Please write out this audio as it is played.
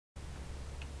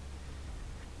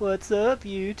What's up,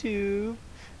 YouTube?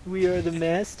 We are the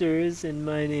Masters, and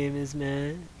my name is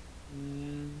Matt.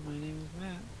 My name is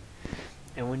Matt.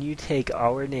 And when you take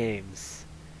our names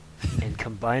and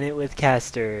combine it with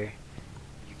Caster,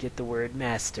 you get the word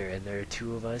Master, and there are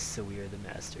two of us, so we are the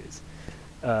Masters.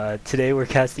 Today we're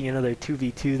casting another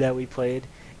 2v2 that we played,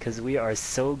 because we are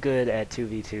so good at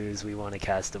 2v2s, we want to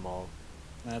cast them all.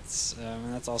 That's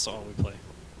also all we play.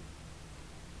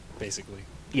 Basically.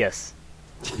 Yes.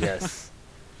 Yes.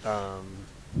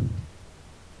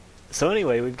 So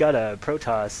anyway, we've got a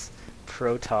Protoss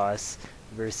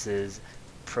versus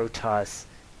Protoss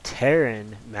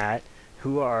Terran, Matt,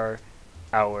 who are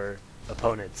our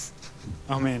opponents.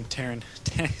 Oh man, Terran.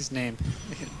 His name.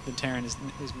 The Terran is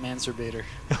Mansurbator.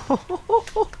 I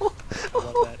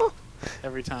love that.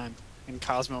 Every time. And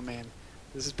Cosmoman.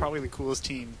 This is probably the coolest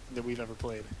team that we've ever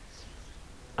played.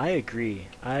 I agree.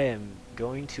 I am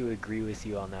going to agree with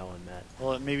you on that one, Matt.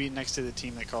 Well, maybe next to the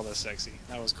team that called us sexy.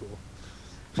 That was cool.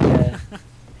 Yeah.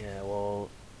 Yeah, well,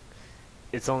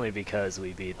 it's only because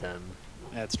we beat them.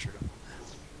 That's true.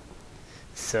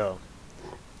 So,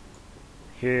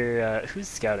 here, who's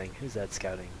scouting? Who's that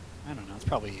scouting? I don't know. It's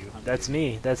probably you. That's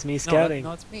me. That's me scouting.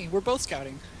 No, it's me. We're both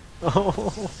scouting.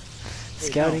 Oh, Wait,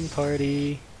 scouting no.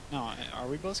 party. No, are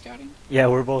we both scouting? Yeah,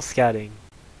 we're both scouting.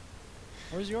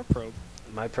 Where's your probe?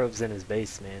 My probe's in his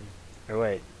base, man. Or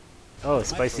wait. Oh, My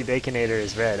SpicyBconator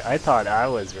is red. I thought I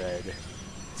was red.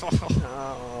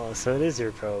 Oh, so it is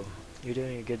your probe. You're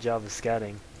doing a good job of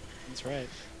scouting. That's right.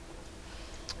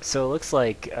 So it looks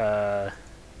like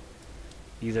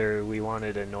either we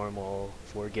wanted a normal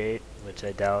 4-gate, which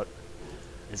I doubt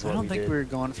is what I we don't think did. we were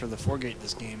going for the 4-gate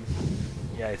this game.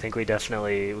 Yeah, I think we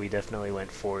definitely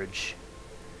went Forge.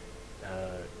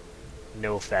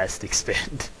 No fast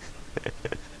expand.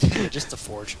 Yeah, just the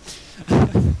Forge.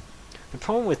 The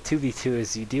problem with 2v2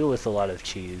 is you deal with a lot of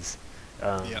cheese.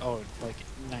 Yeah, like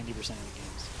 90% of the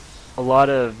games. A lot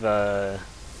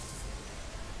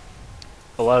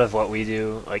of what we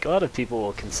do, like a lot of people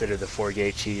will consider the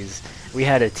 4-gate cheese. We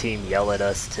had a team yell at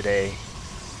us today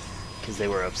because they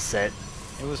were upset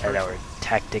It was at hurtful. our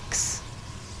tactics.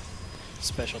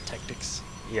 Special tactics.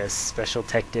 Yes, special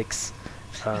tactics.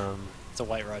 It's a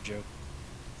White Rod joke.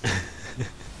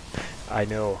 I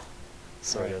know,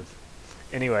 sort Right. of.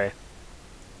 Anyway,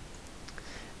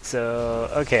 so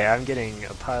okay, I'm getting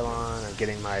a pylon. I'm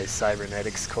getting my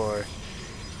cybernetics core.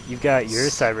 You've got your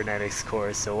cybernetics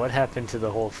core. So what happened to the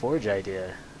whole Forge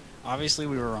idea? Obviously,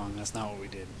 we were wrong. That's not what we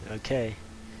did. Okay,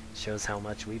 shows how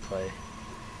much we play.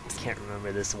 Can't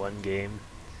remember this one game.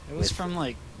 It was With- from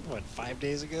like what, 5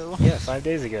 days ago? Yeah, 5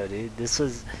 days ago, dude. This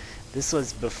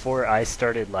was before I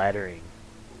started laddering.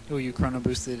 Oh, you chrono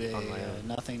boosted a On my own.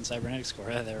 nothing cybernetic score.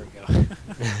 Yeah, there we go.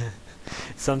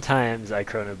 Sometimes I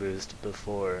chrono boost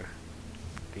before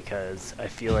because I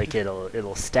feel like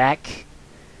it'll stack.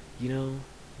 You know,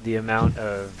 the amount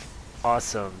of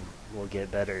awesome will get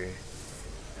better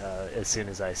as soon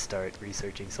as I start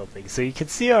researching something. So you can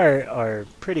see our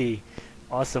pretty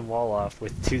awesome wall off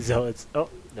with 2 zealots. Oh,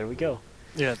 there we go.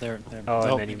 Yeah, there.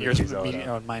 Oh, and then you yours moved his Zelda.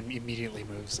 oh, mine immediately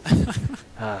moves.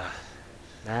 Ah,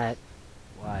 Matt,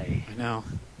 why? I know.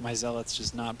 My zealot's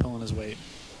just not pulling his weight.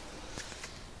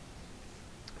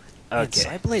 Man, Okay,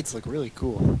 side blades look really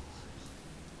cool.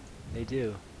 they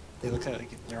do. They look like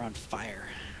they're on fire.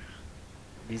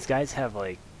 These guys have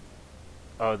like,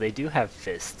 oh, they do have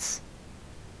fists.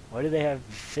 Why do they have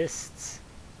fists?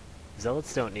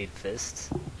 Zealots don't need fists.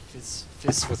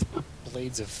 Fists with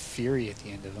blades of fury at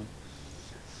the end of them.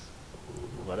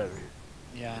 Whatever.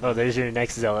 Yeah. I Oh, know. there's your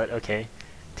next zealot. Okay,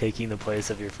 taking the place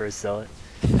of your first zealot,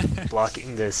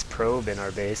 blocking this probe in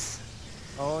our base.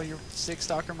 Oh, your 6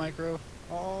 Stalker micro.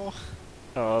 Oh.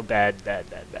 Oh, bad.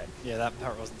 Yeah, that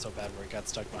part wasn't so bad where he got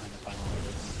stuck behind the pylon.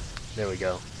 There we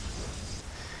go.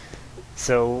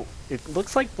 So it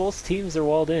looks like both teams are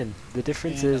walled in. The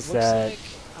difference And is it looks that, like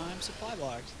I'm supply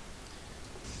blocked.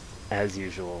 as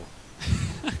usual,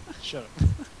 Shut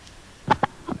up.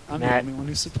 I'm Matt. the only one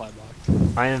who's supply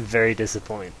blocked. I am very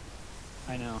disappointed.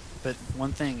 I know. But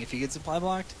one thing, if you get supply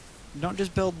blocked, don't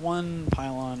just build one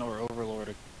pylon or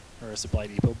overlord or a supply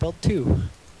depot. Build 2.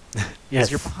 Yes,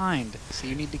 Because you're behind, so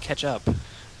you need to catch up.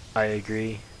 I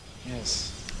agree.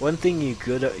 Yes. One thing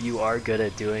you are good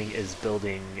at doing is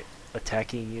building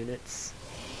attacking units.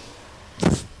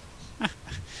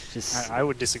 Just I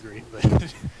would disagree,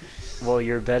 but well,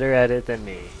 you're better at it than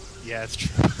me. yeah, it's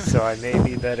true. So I may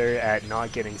be better at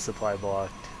not getting supply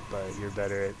blocked, but you're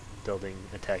better at building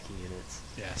attacking units.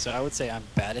 Yeah, so I would say I'm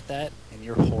bad at that, and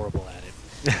you're horrible at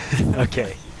it.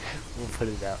 Okay, we'll put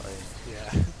it that way.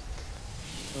 Yeah.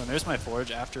 Oh, and there's my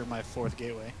forge after my 4th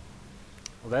gateway.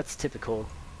 Well, that's typical.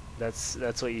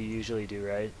 That's what you usually do,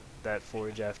 right? That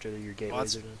forge after your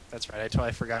gateways are done. That's right. I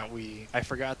totally forgot. I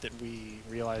forgot that we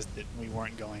realized that we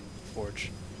weren't going forge.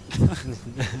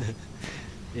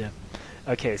 Yeah.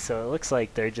 Okay, so it looks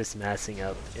like they're just massing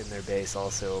up in their base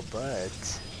also, but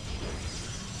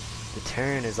the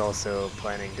Terran is also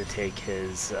planning to take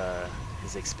his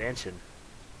expansion.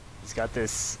 He's got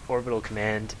this orbital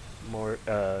command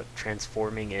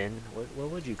transforming in. What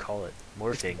would you call it?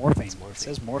 Morphing. Morphing. It's morphing. It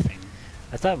says morphing.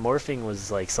 I thought morphing was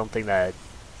like something that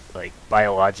like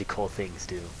biological things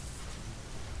do.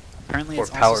 Apparently, Or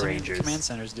it's Power also something Rangers. command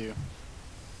centers do.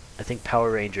 I think Power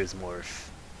Rangers morph.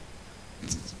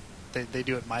 They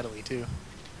do it mightily too.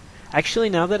 Actually,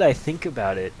 now that I think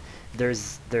about it,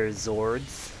 there's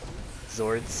Zords.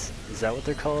 Zords, is that what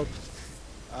they're called?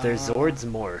 Their Zords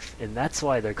morph, and that's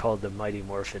why they're called the Mighty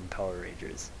Morphin Power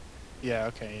Rangers. Yeah.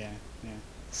 Okay. Yeah. Yeah.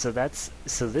 So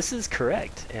this is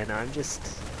correct, and I'm just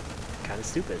kind of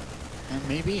stupid.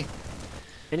 Maybe.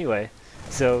 Anyway,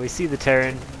 so we see the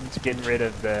Terran getting rid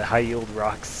of the high yield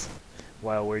rocks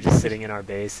while we're just sitting in our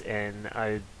base, and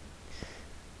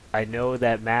I know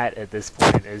that Matt at this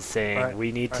point is saying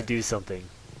we need to do something.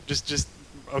 Just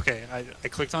okay. I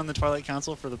clicked on the Twilight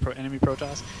Council for the enemy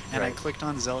Protoss, and I clicked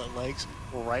on Zealot Legs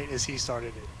right as he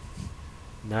started it.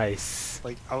 Nice.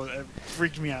 Like it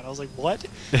freaked me out. I was like, "What?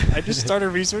 I just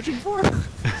started researching for?"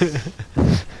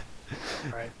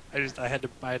 Right. I had to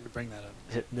bring that up.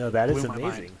 No, that is Blew my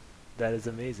amazing. mind. That is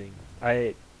amazing.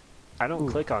 I don't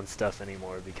click on stuff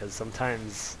anymore because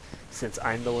sometimes, since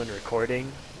I'm the one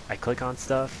recording, I click on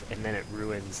stuff and then it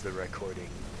ruins the recording.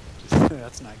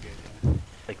 That's not good. Yeah.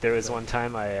 Like there was one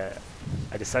time I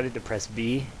decided to press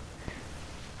B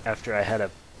after I had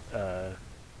a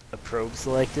probe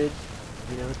selected,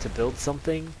 you know, to build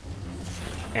something,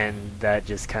 and that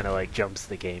just kind of like jumps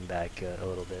the game back a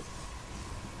little bit.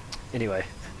 Anyway,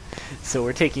 so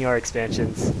we're taking our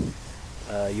expansions.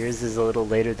 Yours is a little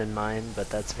later than mine, but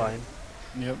that's fine.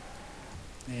 Yep.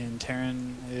 And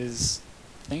Terran is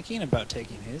thinking about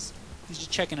taking his. He's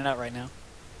just checking it out right now.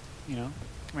 You know,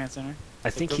 command center. I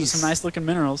think those are he's some nice looking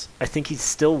minerals. I think he's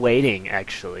still waiting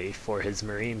actually for his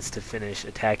Marines to finish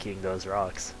attacking those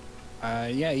rocks.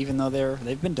 Yeah, even though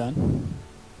they've been done.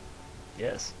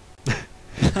 Yes.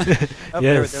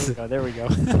 Yes. There we go.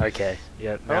 Okay.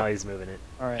 Yep. Now he's moving it.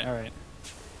 All right.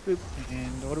 Boop.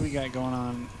 And what do we got going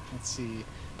on? Let's see.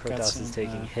 Protoss is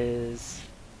taking his.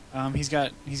 He's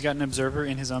got an observer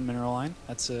in his own mineral line.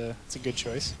 That's a good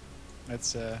choice.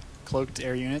 That's cloaked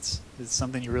air units. It's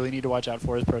something you really need to watch out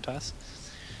for as Protoss.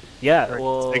 Yeah.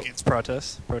 Well, against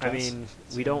Protoss. I mean,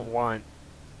 we don't want,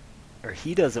 or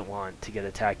he doesn't want to get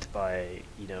attacked by,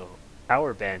 you know,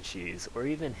 our Banshees or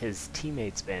even his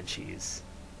teammates' Banshees.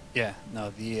 Yeah.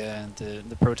 No. The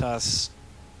Protoss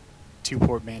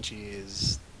 2-port Banshee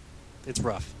it's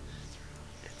rough.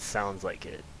 It sounds like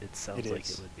it. It sounds like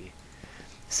it would be.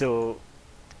 So,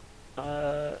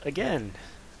 again,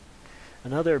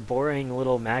 another boring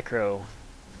little macro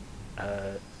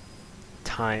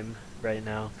time right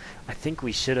now. I think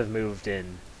we should have moved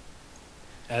in.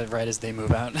 Right as they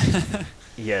move out.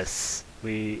 Yes,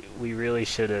 we really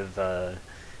should have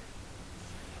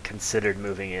considered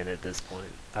moving in at this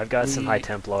point. I've got some High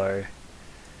Templar.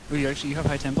 Oh, you have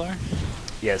High Templar?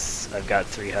 Yes, I've got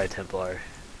 3 High Templar.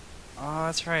 Oh,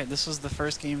 that's right. This was the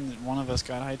first game that one of us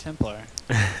got High Templar.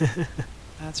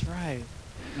 That's right.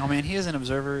 No, man, he is an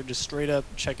observer, just straight up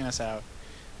checking us out.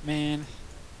 Man.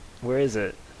 Where is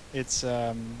it? It's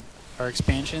our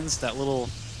expansions, that little,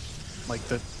 like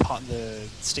the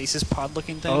stasis pod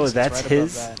looking thing. Oh, that's right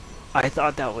his? above that. I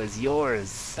thought that was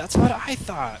yours. That's what I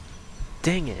thought.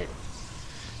 Dang it.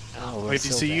 Oh, wait,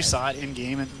 so so you bad. saw it in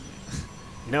game? And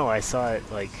No, I saw it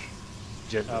like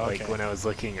just okay. when I was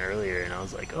looking earlier, and I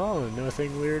was like, "Oh,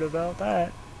 nothing weird about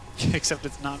that." Except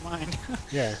it's not mine.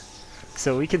 Yeah.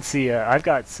 So we can see. I've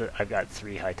got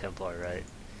 3 High Templar, right?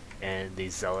 And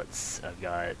these Zealots, I've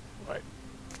got what?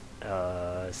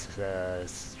 I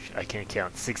can't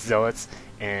count. 6 Zealots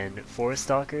and 4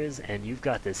 Stalkers, and you've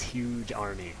got this huge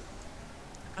army.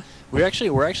 We're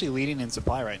actually leading in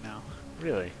supply right now.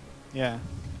 Really? Yeah.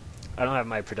 I don't have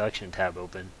my production tab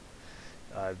open.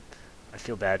 I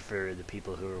feel bad for the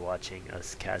people who are watching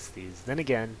us cast these. Then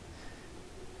again,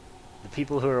 the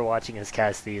people who are watching us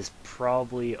cast these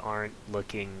probably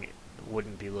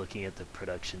wouldn't be looking at the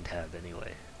production tab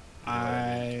anyway.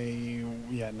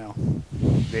 Yeah, no.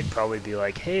 They'd probably be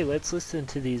like, "Hey, let's listen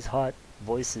to these hot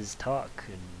voices talk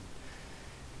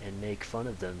and make fun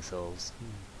of themselves."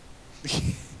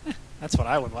 That's why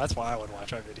I would watch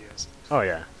our videos. Oh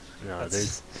yeah. No,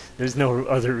 there's no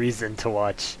other reason to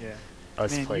watch. Yeah.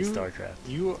 us Man, play StarCraft.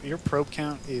 Your probe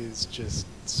count is just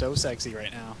so sexy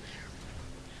right now.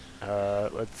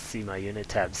 Let's see my unit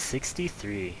tab.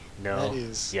 63. No. That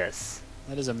is Yes.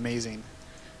 that is amazing.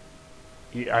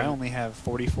 I I'm, only have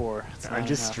 44. It's I'm not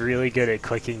just enough. really good at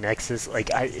clicking Nexus. Like,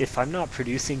 if I'm not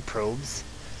producing probes,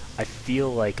 I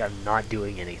feel like I'm not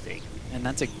doing anything. And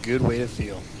that's a good way to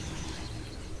feel.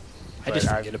 I But just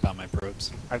forget about my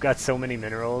probes. I've got so many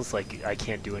minerals, like, I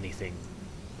can't do anything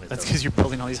with That's them. because you're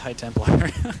building all these high Templar.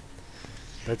 You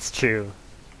That's true.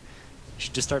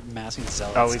 should just start massing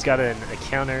zealots. Oh, we've got a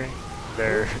counter.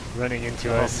 They're running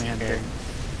into us. Man, And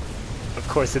of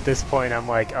course, at this point, I'm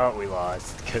like, oh, we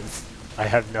lost, because I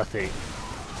have nothing.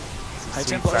 Some High sweet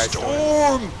Templar side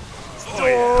storm!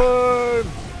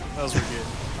 Storm! Those were good.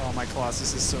 Oh, my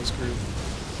Colossus is so screwed.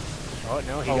 Oh,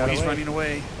 no, he Oh, got he's away. running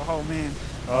away. Oh, man.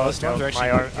 Oh, the storms no, are actually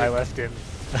pretty I good. left him.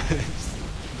 I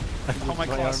Oh, moved my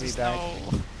Colossus, army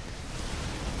back no.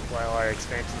 while our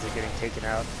expansions are getting taken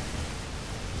out.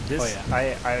 This, Oh,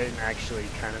 yeah. I'm actually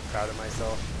kind of proud of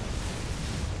myself.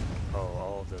 Oh,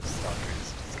 all of those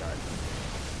stalkers just got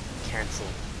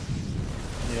cancelled.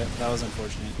 Yeah, that was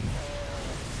unfortunate.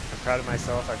 I'm proud of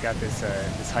myself. I've got this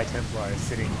this High Templar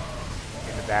sitting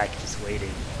in the back just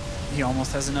waiting. He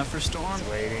almost has enough for Storm. He's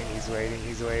waiting, he's waiting,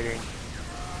 he's waiting.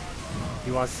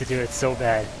 He wants to do it so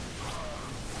bad.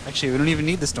 Actually, we don't even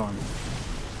need the Storm.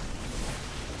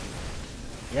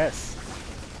 Yes,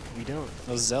 we don't.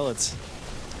 Those Zealots.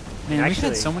 Man, we've Actually-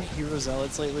 had so many hero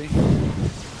Zealots lately.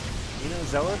 You know,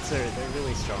 Zealots they're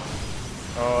really strong.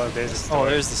 Oh, there's a storm. Oh,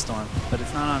 there's the Storm. But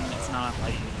it's not on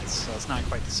light units, so it's not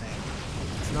quite the same.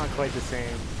 It's not quite the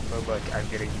same, but look, I'm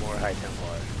getting more High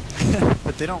Templar.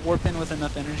 But they don't warp in with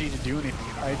enough energy to do anything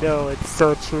anymore. I know, it's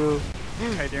so true.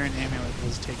 Kaidaran Amulet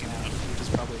was taken out, which is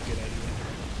probably a good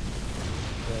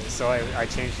idea. So I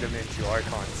changed them into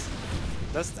Archons.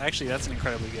 That's an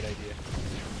incredibly good idea.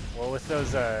 Well, with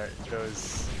those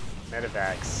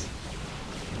medevacs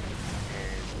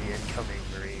and the incoming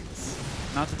Marines.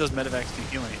 Not that those medevacs can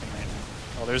heal anything right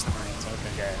now. Oh, there's the Marines.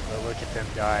 Okay. Yeah, but look at them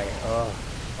die. Oh.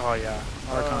 Oh yeah.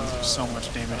 Archons do so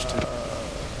much damage to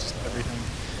just everything.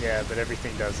 Yeah, but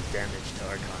everything does damage to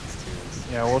Archons too.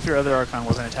 So. Yeah. Well, if your other Archon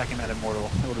wasn't attacking that Immortal,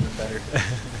 it would have been better.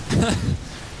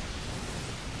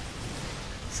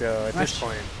 So at this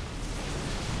point,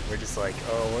 we're just like,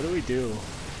 oh, what do we do?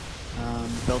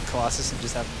 Build Colossus and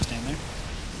just have him stand there.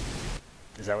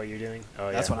 Is that what you're doing?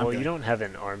 Oh, That's yeah. what I'm Well, doing. you don't have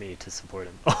an army to support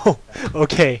him. Oh,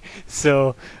 okay.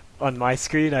 So on my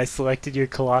screen, I selected your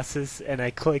Colossus and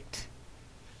I clicked.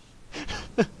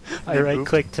 I They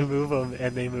right-clicked to move them,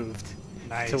 and they moved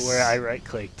to where I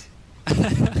right-clicked.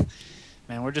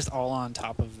 Man, we're just all on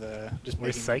top of the We're making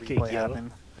the psychic, replay yo.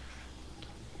 happen.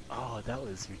 Oh, that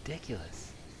was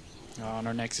ridiculous. Oh, and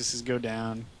our Nexuses go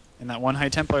down, and that one High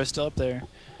Templar is still up there,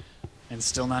 and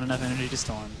still not enough energy to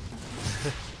storm.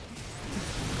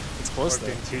 It's close though.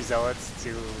 Warped in 2 Zealots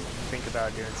to think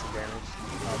about doing some damage.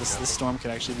 Oh, this storm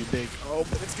could actually be big. Oh,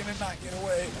 but it's gonna not get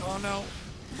away. Oh no.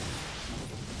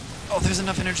 Oh, there's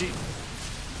enough energy.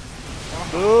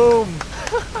 Boom!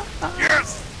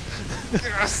 Yes!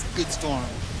 Yes! Good storm.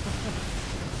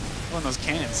 Oh, and those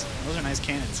cannons. Those are nice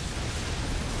cannons.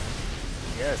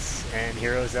 Yes, and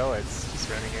Hero Zealots just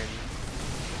running in.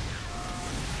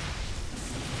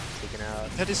 Taking out.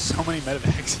 That is so many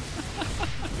medevacs.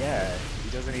 Yeah, he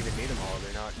doesn't even need them all.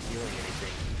 They're not healing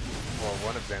anything. Well,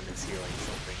 one of them is healing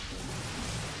something.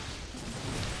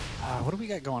 What do we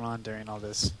got going on during all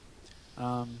this?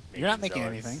 You're Making not making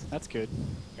Zealots. anything. That's good.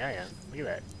 Yeah, yeah. Look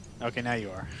at that. Okay, now you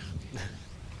are.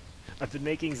 I've been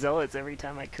making Zealots every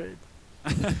time I could.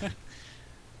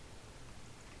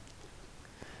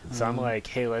 So I'm like,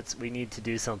 hey, we need to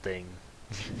do something.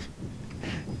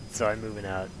 So I'm moving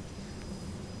out.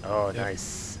 Oh, Yep.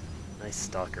 nice. Nice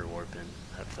Stalker warping.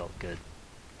 That felt good.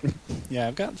 Yeah,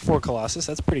 I've got 4 Colossus.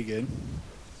 That's pretty good.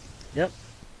 Yep.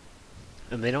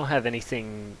 And they don't have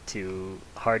anything to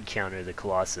hard counter the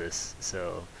Colossus,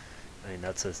 so I mean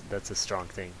that's a strong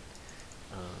thing.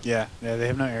 Yeah, they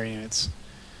have no air units.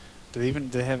 Do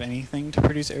they have anything to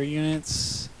produce air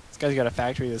units? This guy's got a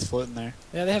factory that's floating there.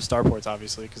 Yeah, they have starports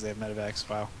obviously because they have medevacs.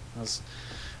 Wow, that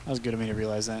was good of me to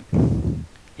realize that.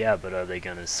 Yeah, but are they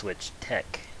gonna switch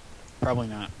tech? Probably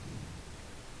not.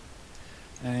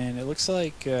 And it looks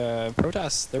like their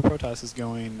Protoss is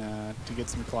going to get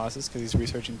some Colossus because he's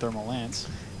researching Thermal Lance.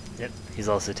 Yep. He's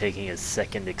also taking his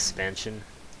second expansion,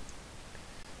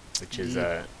 which is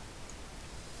a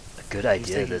good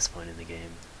idea at this point in the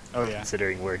game. Oh yeah.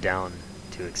 Considering we're down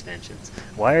 2 expansions.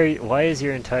 Why is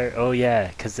your entire... Oh yeah,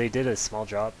 because they did a small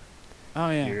drop. Oh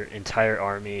yeah. Your entire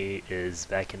army is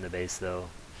back in the base though.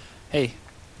 Hey,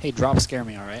 drops scare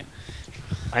me, all right?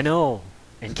 I know,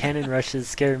 and cannon rushes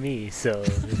scare me, so...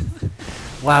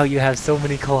 Wow, you have so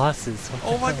many Colossus. What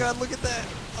Oh the my hell? god, look at that!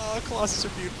 Oh, Colossus are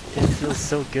It beautiful. feels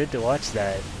so good to watch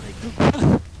that. Like,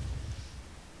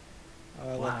 Oh,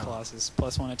 I love wow. Colossus.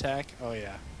 +1 attack? Oh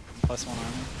yeah. +1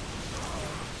 armor.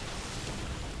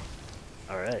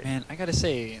 Alright. Man, I gotta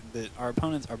say that our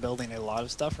opponents are building a lot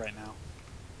of stuff right now.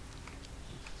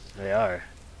 They are.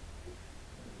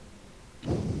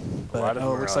 A lot of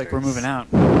Oh, it looks like we're moving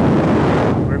Marauders.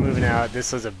 out. We're moving out.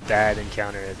 This was a bad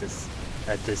encounter at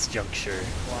this juncture,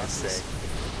 I'd say. Colossus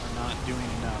are not doing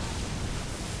enough.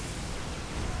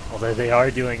 Although they are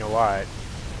doing a lot.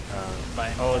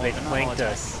 Oh, they they're not all flanked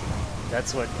attacking. us.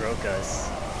 That's what broke us.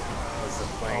 Was the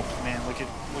flank. Oh man, look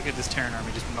at this Terran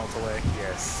army just melt away.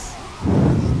 Yes.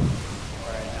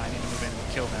 Alright, now I need to move in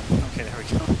and kill them. Okay, there we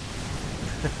go.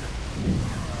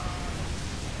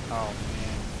 Oh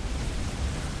man.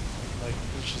 Like,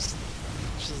 there's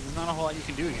not a whole lot you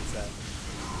can do against that.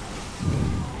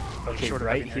 Okay, Short of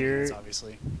right having air units, here,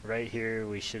 obviously. right here,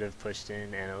 we should have pushed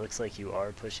in, and it looks like you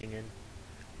are pushing in.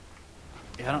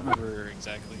 Yeah, I don't remember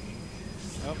exactly.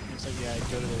 Oh, looks like yeah, I'd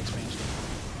go to their expansion.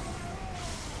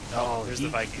 Oh, there's he,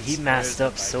 the Vikings. he There's massed the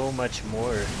up so Vikings. much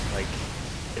more, like,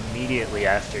 immediately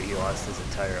after he lost his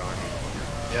entire army.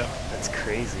 Yep. That's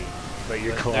crazy. But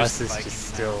your But there's the Colossus Vikings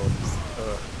just now. still...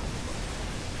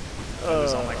 I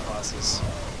lose all my Colossus.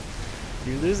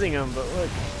 You're losing him, but look,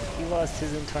 he lost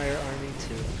his entire army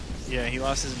too. Yeah, he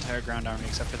lost his entire ground army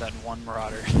except for that one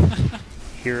Marauder.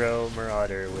 Hero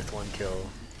Marauder with 1 kill.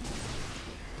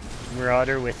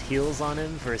 Marauder with heals on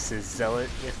him versus Zealot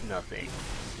with nothing.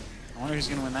 I wonder who's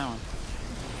gonna win that one.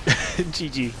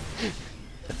 GG.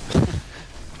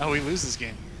 Oh, we lose this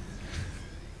game.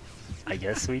 I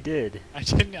guess we did. I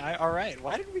didn't. All right.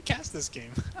 Why did we cast this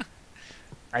game?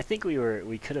 I think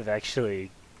we could have actually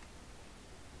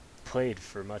played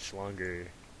for much longer.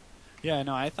 Yeah,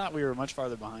 no, I thought we were much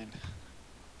farther behind.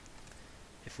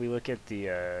 If we look at the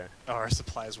Oh, our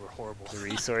supplies were horrible.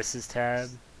 resources tab,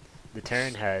 the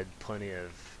Terran had plenty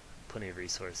of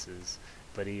resources,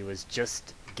 but he was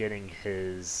just getting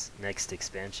his next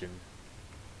expansion.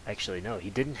 Actually, no, he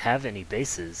didn't have any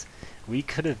bases. We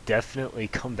could have definitely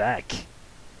come back.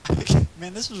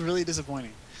 Man, this was really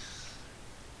disappointing.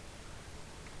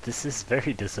 This is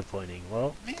very disappointing.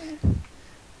 Well, Man.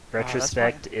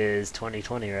 retrospect is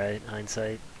 2020, right?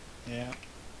 Hindsight. Yeah.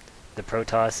 The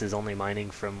Protoss is only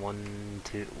mining from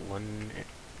Two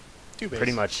bases.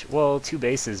 pretty much, well, 2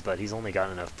 bases, but he's only got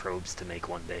enough probes to make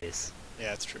 1 base. Yeah,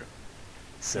 that's true.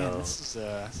 So Man, this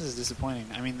is disappointing.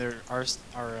 I mean, the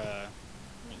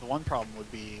one problem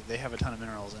would be they have a ton of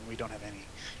minerals and we don't have any.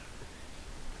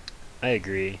 I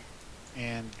agree.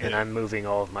 And I'm moving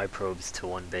all of my probes to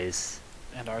 1 base.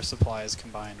 and our supplies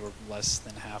combined were less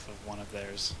than half of one of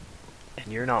theirs. And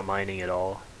you're not mining at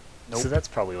all. Nope. So that's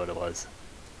probably what it was.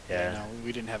 Yeah. No,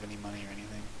 we didn't have any money or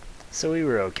anything. So we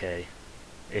were okay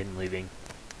in leaving.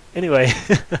 Anyway,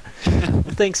 well,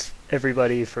 thanks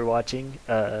everybody for watching.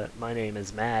 My name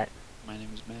is Matt. My name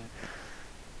is Matt.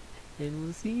 And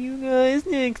we'll see you guys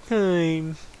next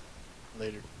time.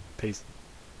 Later. Peace.